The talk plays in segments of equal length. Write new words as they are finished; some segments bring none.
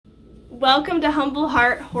Welcome to Humble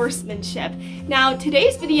Heart Horsemanship. Now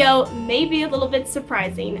today's video may be a little bit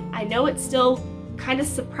surprising. I know it still kind of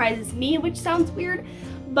surprises me, which sounds weird,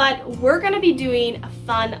 but we're going to be doing a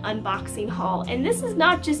fun unboxing haul. And this is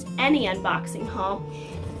not just any unboxing haul.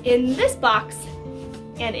 In this box,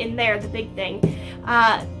 and in there, the big thing,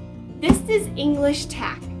 this is English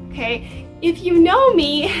tack, okay? If you know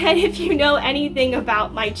me, and if you know anything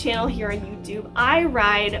about my channel here on YouTube, I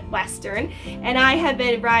ride Western, and I have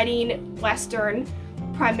been riding Western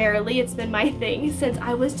primarily. It's been my thing since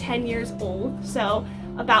I was 10 years old, so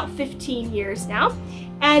about 15 years now.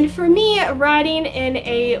 And for me, riding in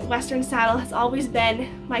a Western saddle has always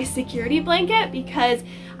been my security blanket because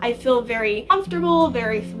I feel very comfortable,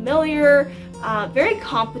 very familiar, very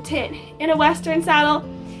competent in a Western saddle.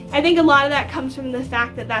 I think a lot of that comes from the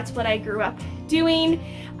fact that that's what I grew up doing,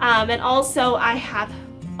 and also I have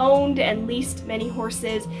owned and leased many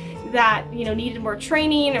horses that, you know, needed more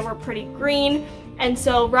training and were pretty green, and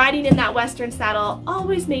so riding in that Western saddle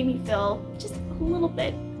always made me feel just a little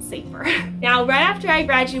bit safer. Now, right after I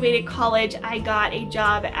graduated college, I got a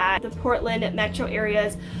job at the Portland metro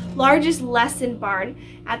area's largest lesson barn.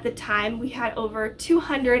 At the time, we had over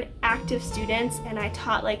 200 active students, and I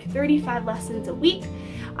taught like 35 lessons a week.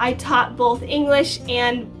 I taught both English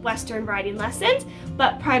and Western riding lessons,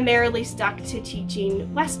 but primarily stuck to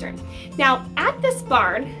teaching Western. Now, at this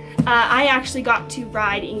barn, I actually got to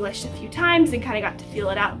ride English a few times and kind of got to feel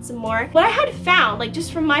it out some more. What I had found, like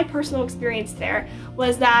just from my personal experience there,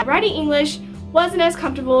 was that riding English wasn't as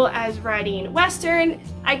comfortable as riding Western.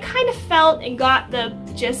 I kind of felt and got the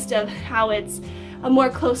gist of how it's a more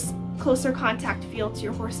closer contact feel to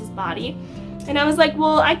your horse's body. And I was like,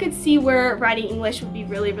 well, I could see where riding English would be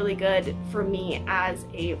really, really good for me as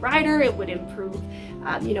a rider. It would improve,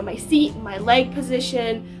 you know, my seat, my leg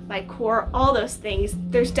position, my core, all those things.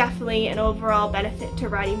 There's definitely an overall benefit to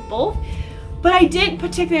riding both, but I didn't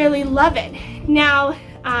particularly love it. Now,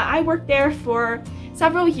 I worked there for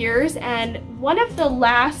several years, and one of the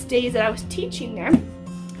last days that I was teaching there,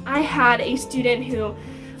 I had a student who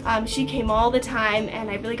she came all the time, and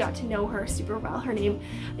I really got to know her super well. Her name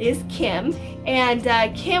is Kim, and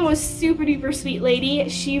Kim was super duper sweet lady.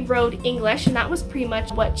 She rode English, and that was pretty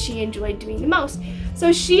much what she enjoyed doing the most.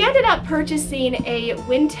 So she ended up purchasing a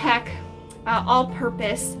Wintec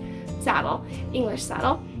all-purpose saddle, English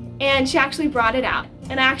saddle, and she actually brought it out,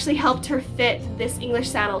 and I actually helped her fit this English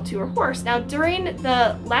saddle to her horse. Now, during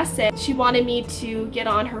the lesson, she wanted me to get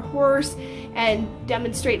on her horse and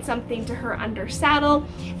demonstrate something to her under saddle,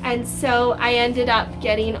 and so I ended up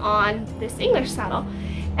getting on this English saddle.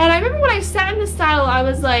 And I remember when I sat in the saddle, I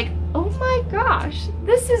was like, oh my gosh,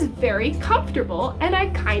 this is very comfortable, and I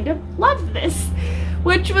kind of love this,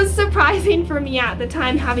 which was surprising for me at the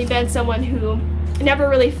time, having been someone who never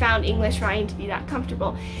really found English riding to be that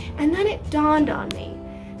comfortable. And then it dawned on me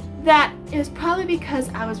that it was probably because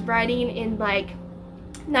I was riding in like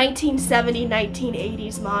 1970s,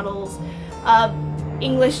 1980s models of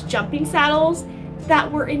English jumping saddles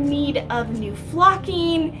that were in need of new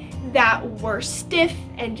flocking, that were stiff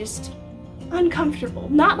and just uncomfortable,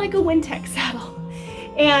 not like a Wintec saddle.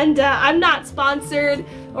 And I'm not sponsored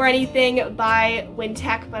or anything by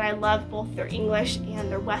Wintec, but I love both their English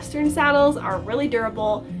and their Western saddles. Are really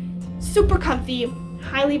durable, super comfy,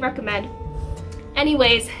 highly recommend.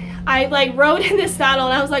 Anyways, I like rode in this saddle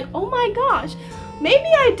and I was like, oh my gosh, maybe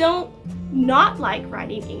I don't not like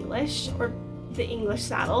riding English or the English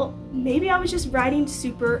saddle. Maybe I was just riding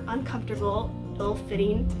super uncomfortable,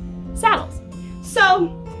 ill-fitting saddles. So,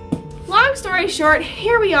 long story short,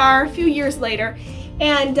 here we are a few years later,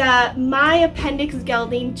 and my appendix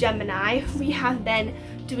gelding Gemini, we have been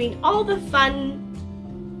doing all the fun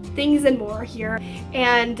things and more here,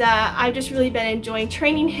 and I've just really been enjoying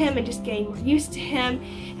training him and just getting more used to him.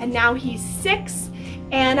 And now he's 6,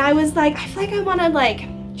 and I was like, I feel like I want to like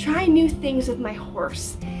try new things with my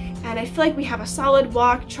horse, and I feel like we have a solid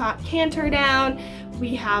walk, trot, canter down.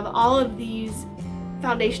 We have all of these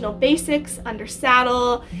foundational basics under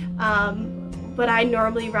saddle, but I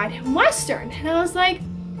normally ride him Western, and I was like,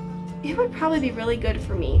 it would probably be really good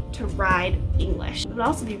for me to ride English. It would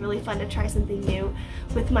also be really fun to try something new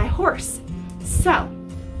with my horse. So,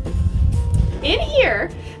 in here,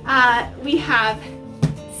 we have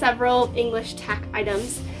several English tack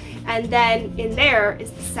items, and then in there is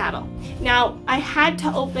the saddle. Now, I had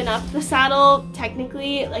to open up the saddle,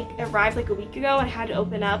 technically, like it arrived like a week ago. I had to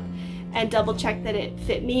open up and double check that it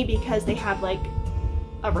fit me because they have like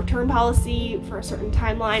a return policy for a certain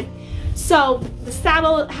timeline. So the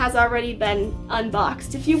saddle has already been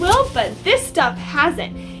unboxed, if you will, but this stuff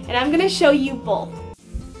hasn't, and I'm gonna show you both.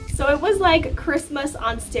 So it was like Christmas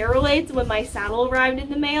on steroids when my saddle arrived in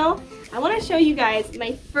the mail. I want to show you guys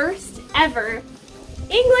my first ever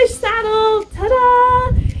English saddle.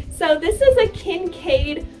 Ta-da! So this is a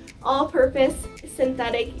Kincaid all-purpose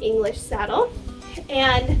synthetic English saddle,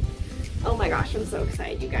 and oh my gosh, I'm so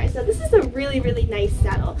excited, you guys. So this is a really, really nice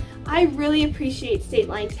saddle. I really appreciate State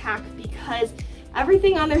Line Tack because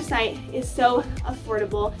everything on their site is so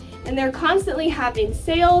affordable, and they're constantly having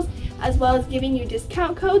sales as well as giving you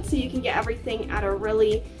discount codes so you can get everything at a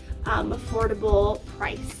really affordable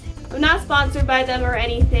price. I'm not sponsored by them or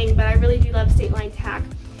anything, but I really do love State Line Tack.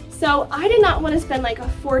 So I did not want to spend like a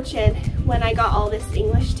fortune when I got all this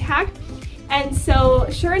English tack. And so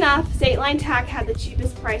sure enough, State Line Tack had the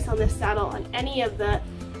cheapest price on this saddle on any of the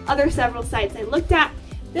other several sites I looked at.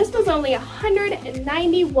 This was only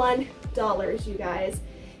 $191, you guys.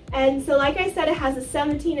 And so like I said, it has a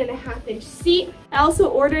 17.5-inch seat. I also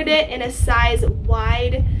ordered it in a size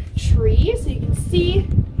wide tree, so you can see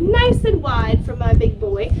nice and wide for my big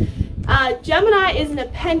boy. Gemini is an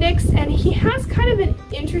appendix, and he has kind of an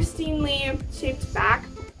interestingly shaped back.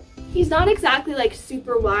 He's not exactly like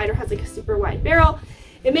super wide or has like a super wide barrel.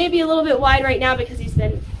 It may be a little bit wide right now because he's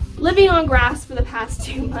been living on grass for the past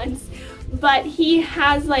 2 months, but he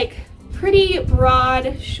has like pretty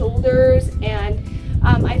broad shoulders, and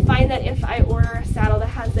I find that if I order a saddle that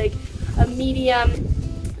has like a medium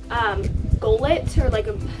gullet or like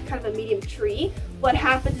a kind of a medium tree, what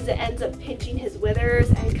happens is it ends up pinching his withers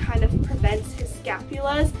and kind of prevents his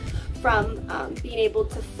scapulas from being able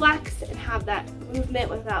to flex and have that movement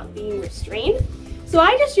without being restrained. So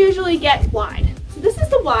I just usually get wide. So this is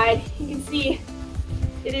the wide. You can see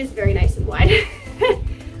it is very nice and wide.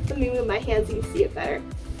 Let me move my hands so you can see it better.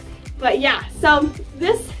 But yeah, so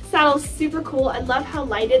this saddle is super cool. I love how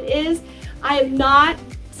light it is. I have not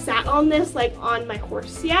sat on this like on my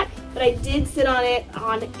horse yet, but I did sit on it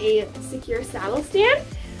on a secure saddle stand.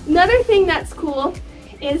 Another thing that's cool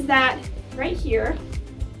is that right here,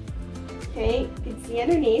 okay, you can see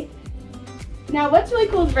underneath. Now what's really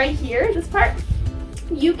cool is right here, this part,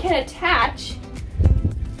 you can attach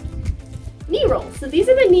knee rolls. So these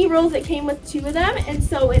are the knee rolls that came with 2 of them, and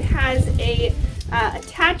so it has a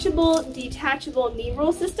attachable, detachable knee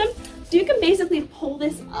roll system. So you can basically pull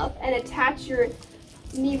this up and attach your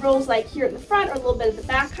knee rolls like here in the front or a little bit at the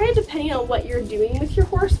back, kind of depending on what you're doing with your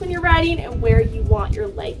horse when you're riding and where you want your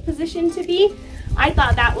leg position to be. I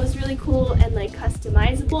thought that was really cool and like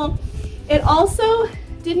customizable. It also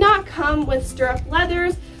did not come with stirrup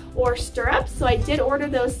leathers or stirrups, so I did order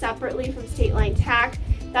those separately from State Line Tack.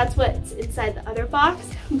 That's what's inside the other box,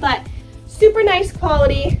 but super nice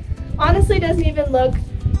quality. Honestly, doesn't even look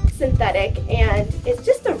synthetic, and it's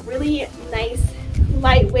just a really nice,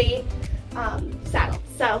 lightweight saddle.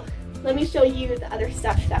 So let me show you the other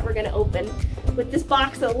stuff that we're gonna open with this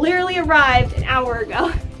box that literally arrived an hour ago.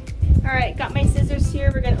 All right, got my scissors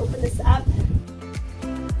here. We're gonna open this up.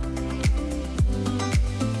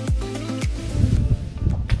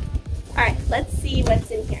 All right, let's see what's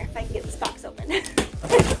in here, if I can get this box open.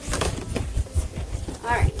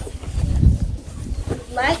 All right,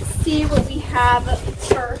 let's see what we have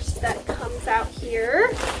first that comes out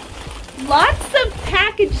here. Lots of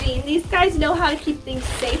packaging. These guys know how to keep things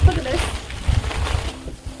safe. Look at this.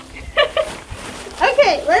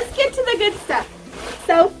 Okay, let's get to the good stuff.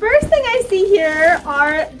 So first thing I see here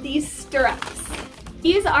are these stirrups.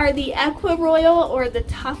 These are the Equiroyal or the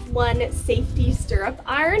Tough One safety stirrup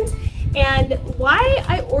irons. And why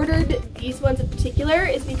I ordered these ones in particular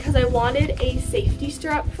is because I wanted a safety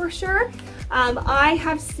stirrup for sure. I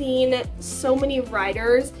have seen so many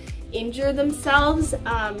riders injure themselves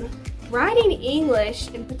riding English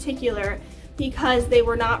in particular because they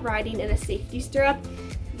were not riding in a safety stirrup.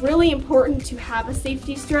 Really important to have a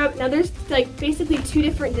safety stirrup. Now there's like basically 2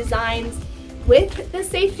 different designs with the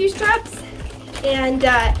safety straps, and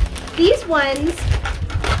these ones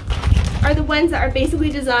are the ones that are basically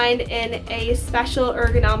designed in a special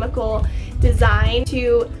ergonomical design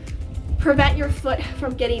to prevent your foot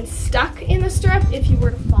from getting stuck in the stirrup if you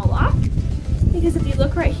were to fall off. Because if you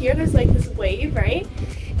look right here, there's like this wave, right?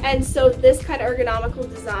 And so this kind of ergonomical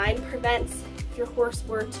design prevents if your horse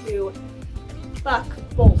were to buck,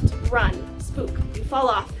 bolt, run, spook, you fall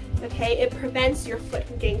off, okay? It prevents your foot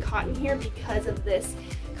from getting caught in here because of this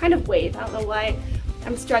kind of wave. I don't know why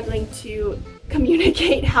I'm struggling to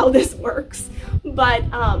communicate how this works, but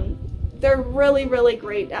they're really, really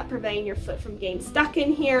great at preventing your foot from getting stuck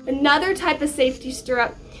in here. Another type of safety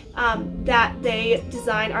stirrup that they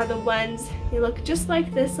design are the ones, they look just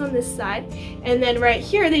like this on this side, and then right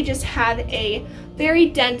here they just have a very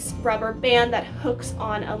dense rubber band that hooks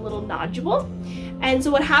on a little nodule. And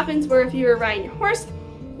so what happens where if you were riding your horse,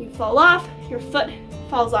 you fall off, your foot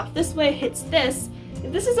falls off this way, hits this,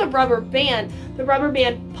 If this is a rubber band, the rubber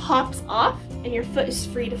band pops off and your foot is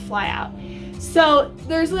free to fly out. So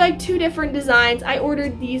there's like two different designs. I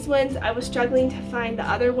ordered these ones. I was struggling to find the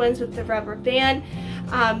other ones with the rubber band.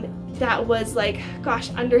 That was like, gosh,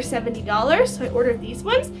 under $70. So I ordered these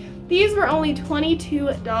ones. These were only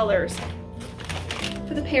 $22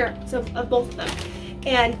 for the pair of both of them.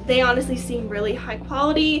 And they honestly seem really high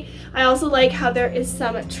quality. I also like how there is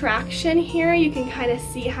some traction here. You can kind of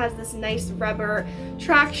see it has this nice rubber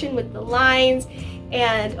traction with the lines.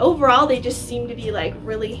 And overall, they just seem to be like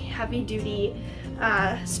really heavy duty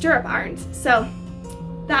stirrup irons. So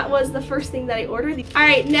that was the first thing that I ordered. All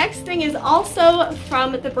right, next thing is also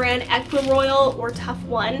from the brand Equiroyal or Tough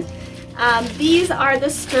One. These are the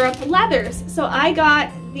stirrup leathers. So I got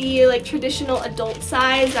the like traditional adult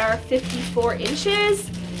size, are 54 inches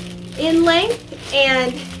in length,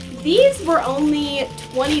 and these were only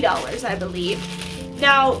 $20, I believe.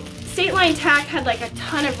 Now, State Line Tack had like a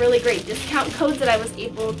ton of really great discount codes that I was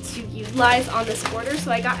able to utilize on this order,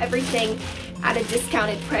 so I got everything at a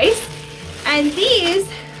discounted price. And these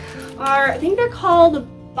are, I think they're called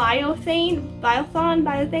Biothane. I don't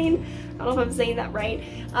know if I'm saying that right.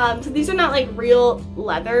 So these are not like real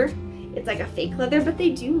leather. It's like a fake leather, but they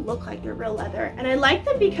do look like they're real leather. And I like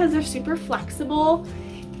them because they're super flexible.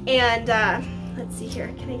 And let's see here,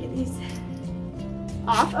 can I get these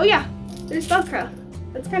off? Oh yeah, there's Velcro.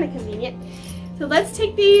 That's kind of convenient. So let's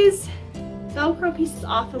take these Velcro pieces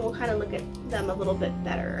off and we'll kind of look at them a little bit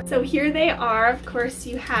better. So here they are. Of course,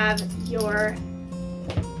 you have your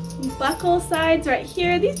buckle sides right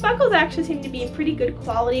here. These buckles actually seem to be in pretty good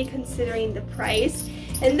quality considering the price.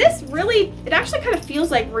 And this really, it actually kind of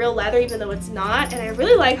feels like real leather even though it's not. And I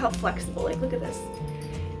really like how flexible, like look at this.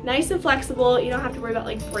 Nice and flexible. You don't have to worry about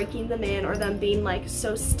like breaking them in or them being like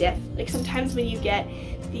so stiff. Like sometimes when you get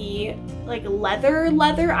the like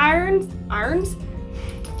leather irons.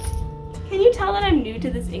 Can you tell that I'm new to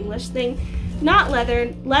this English thing? Not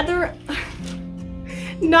leather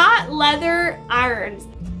irons.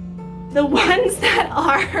 The ones that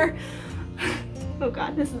are, oh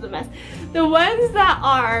god, this is a mess. The ones that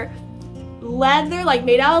are leather, like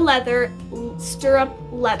made out of leather, stirrup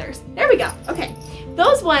leathers. There we go, okay.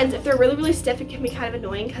 Those ones, if they're really, really stiff, it can be kind of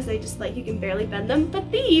annoying because they just like, you can barely bend them. But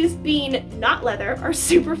these, being not leather, are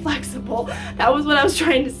super flexible. That was what I was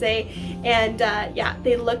trying to say. And yeah,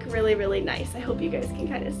 they look really, really nice. I hope you guys can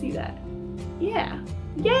kind of see that. Yeah,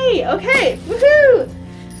 yay, okay, woohoo!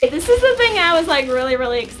 This is the thing I was like really,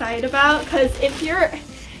 really excited about because if you're,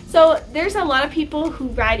 so there's a lot of people who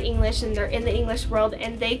ride English and they're in the English world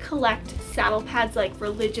and they collect saddle pads like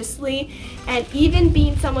religiously, and even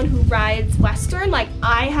being someone who rides Western, like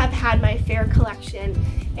I have had my fair collection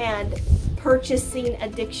and purchasing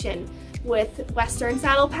addiction with Western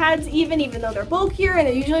saddle pads, even though they're bulkier and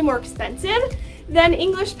they're usually more expensive than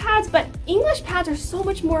English pads, but English pads are so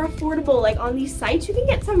much more affordable. Like on these sites you can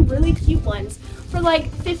get some really cute ones for like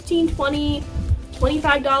 $15, $20,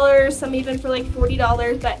 $25, some even for like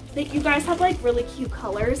 $40, but you guys have like really cute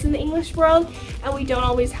colors in the English world, and we don't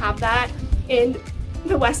always have that in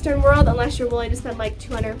the Western world unless you're willing to spend like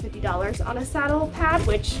 $250 on a saddle pad,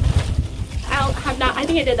 which I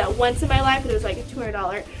think I did that once in my life, but it was like a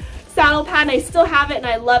 $200 saddle pad, and I still have it and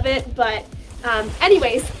I love it, but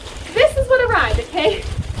anyways, this is what arrived, okay?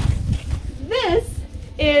 This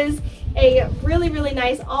is a really, really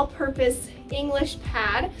nice all-purpose English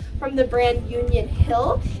pad from the brand Union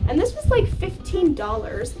Hill, and this was like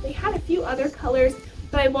 $15. They had a few other colors,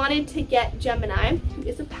 but I wanted to get Gemini, who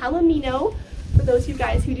is a Palomino, for those of you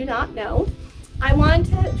guys who do not know. I wanted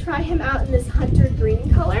to try him out in this hunter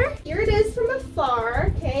green color. Here it is from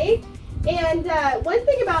afar, okay? And one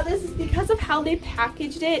thing about this is because of how they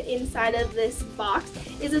packaged it inside of this box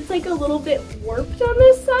is it's like a little bit warped on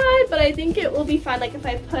this side, but I think it will be fine. Like if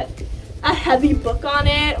I put a heavy book on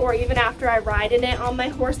it, or even after I ride in it on my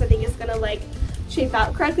horse, I think it's gonna like shape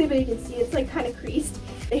out correctly, but you can see it's like kind of creased.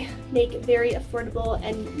 They make it very affordable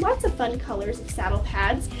and lots of fun colors of saddle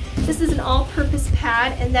pads. This is an all-purpose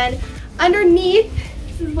pad, and then underneath,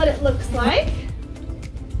 this is what it looks like.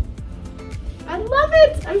 I love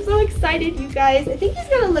it! I'm so excited, you guys. I think he's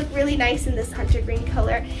gonna look really nice in this hunter green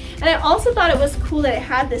color. And I also thought it was cool that it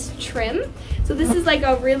had this trim. So this is like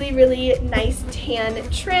a really, really nice tan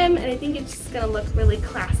trim, and I think it's just gonna look really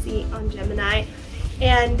classy on Gemini.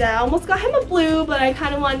 And I almost got him a blue, but I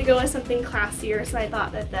kind of wanted to go with something classier, so I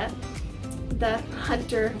thought that the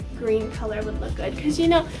hunter green color would look good. Because you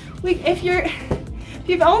know, if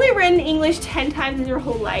you've only ridden English 10 times in your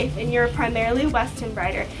whole life and you're primarily a Western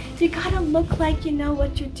rider, you gotta look like you know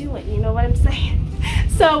what you're doing, you know what I'm saying?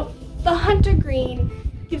 So the hunter green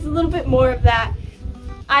gives a little bit more of that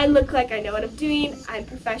I look like I know what I'm doing. I'm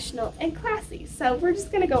professional and classy. So we're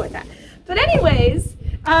just gonna go with that. But anyways,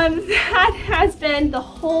 that has been the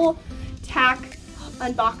whole Tack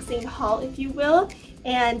unboxing haul, if you will.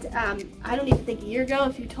 And I don't even think a year ago,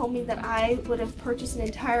 if you told me that I would have purchased an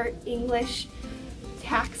entire English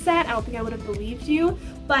Tack set, I don't think I would have believed you.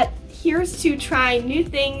 But here's to trying new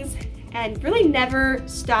things and really never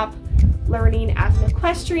stop learning as an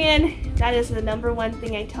equestrian. That is the #1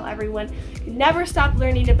 thing I tell everyone. You never stop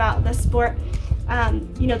learning about the sport.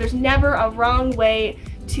 You know, there's never a wrong way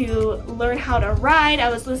to learn how to ride. I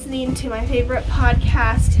was listening to my favorite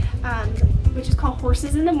podcast, which is called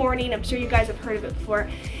Horses in the Morning. I'm sure you guys have heard of it before.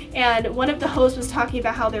 And one of the hosts was talking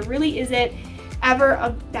about how there really isn't ever a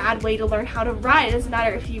bad way to learn how to ride. It doesn't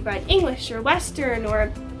matter if you ride English or Western,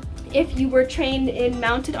 or if you were trained in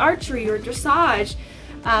mounted archery or dressage,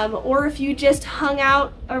 or if you just hung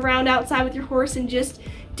out around outside with your horse and just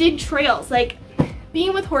did trails. Like,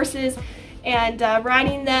 being with horses and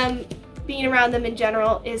riding them, being around them in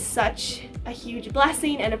general is such a huge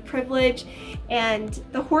blessing and a privilege, and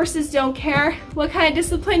the horses don't care what kind of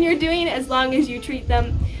discipline you're doing as long as you treat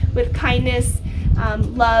them with kindness,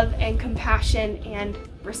 love and compassion and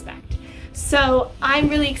respect. So I'm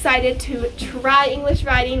really excited to try English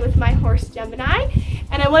riding with my horse Gemini,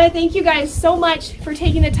 and I want to thank you guys so much for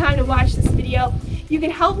taking the time to watch this video. You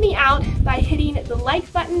can help me out by hitting the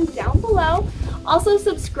like button down below, also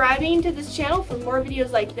subscribing to this channel for more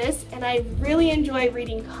videos like this, and I really enjoy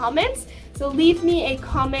reading comments, so leave me a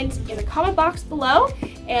comment in the comment box below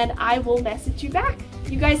and I will message you back.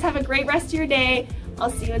 You guys have a great rest of your day. I'll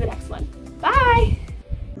see you in the next one. Bye!